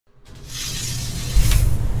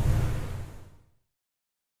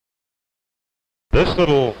This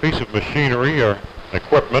little piece of machinery or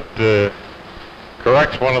equipment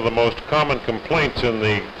corrects one of the most common complaints in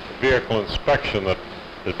the vehicle inspection that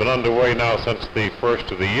has been underway now since the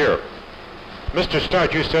first of the year. Mr.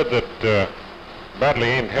 Stout, you said that badly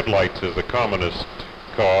aimed headlights is the commonest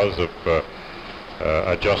cause of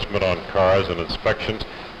adjustment on cars and inspections.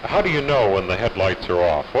 How do you know when the headlights are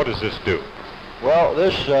off? What does this do? Well,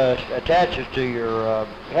 this attaches to your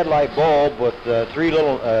headlight bulb with three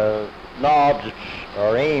little knobs that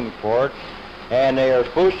are aimed for it, and they are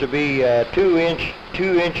supposed to be 2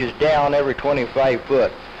 inches down every 25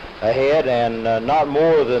 foot ahead, and not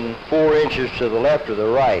more than 4 inches to the left or the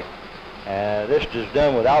right. This is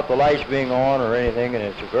done without the lights being on or anything, and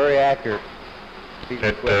it's a very accurate piece of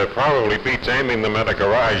equipment. It probably beats aiming them at a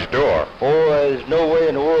garage door. Oh, there's no way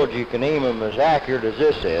in the world you can aim them as accurate as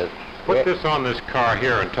this is. Put this on this car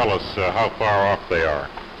here and tell us how far off they are.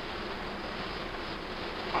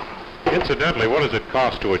 Incidentally, what does it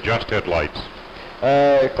cost to adjust headlights?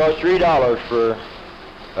 It costs $3 for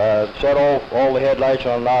set all the headlights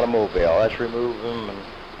on an automobile. That's remove them and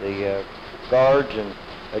the guards and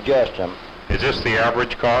adjust them. Is this the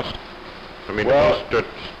average cost? I mean, well, most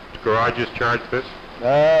garages charge this?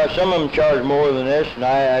 Some of them charge more than this, and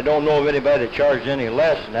I don't know of anybody that charges any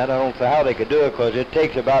less than that. I don't know how they could do it, because it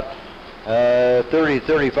takes about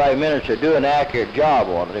 30-35 minutes to do an accurate job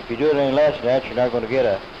on it. If you do it any less than that, you're not going to get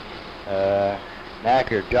an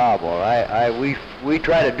accurate job on it. We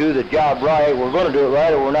try to do the job right. We're going to do it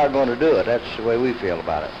right, or we're not going to do it. That's the way we feel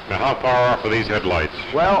about it. Now, how far off are these headlights?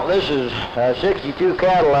 Well, this is a 62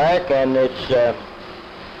 Cadillac, and it's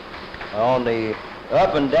on the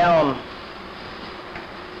up and down.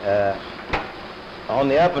 On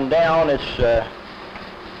the up and down, it's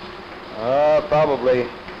probably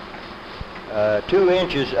 2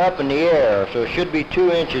 inches up in the air, so it should be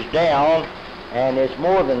 2 inches down, and it's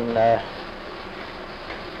more than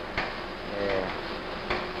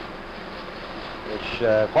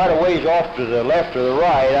it's quite a ways off to the left or the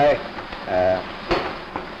right.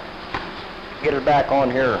 Get it back on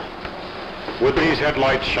here. Would these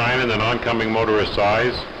headlights shine in an oncoming motorist's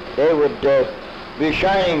eyes? They would be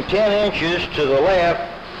shining 10 inches to the left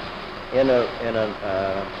in a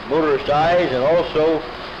motorist's eyes, and also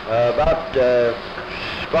about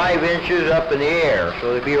 5 inches up in the air,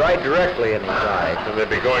 so they'd be right directly in his eyes. And they'd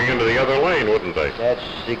be going into the other lane, wouldn't they? That's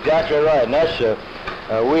exactly right, and that's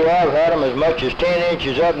we have had them as much as 10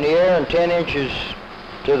 inches up in the air and 10 inches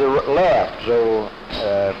to the left. So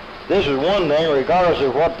this is one thing, regardless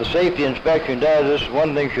of what the safety inspection does, this is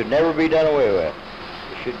one thing should never be done away with.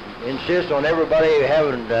 You should insist on everybody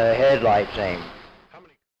having headlights aimed.